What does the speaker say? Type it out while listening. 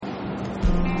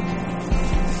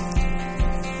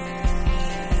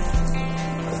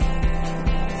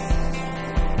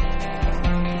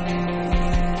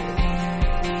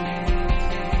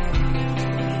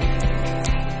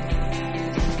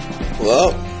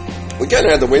We kind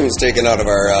of had the winds taken out of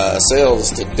our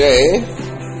sails today,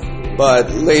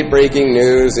 but late breaking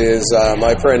news is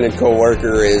my friend and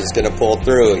co-worker is going to pull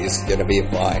through. He's going to be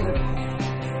fine.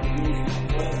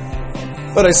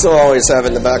 But I still always have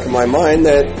in the back of my mind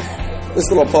that this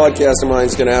little podcast of mine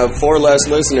is going to have 4 less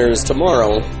listeners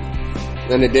tomorrow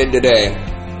than it did today.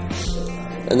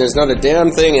 And there's not a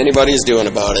damn thing anybody's doing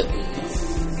about it.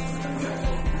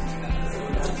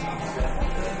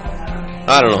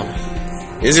 I don't know.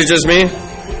 Is it just me?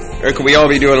 Or could we all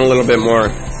be doing a little bit more?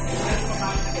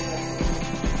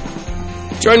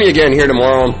 Join me again here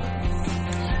tomorrow.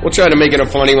 We'll try to make it a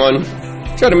funny one.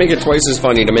 Try to make it twice as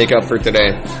funny to make up for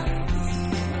today.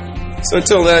 So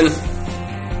until then,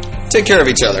 take care of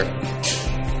each other.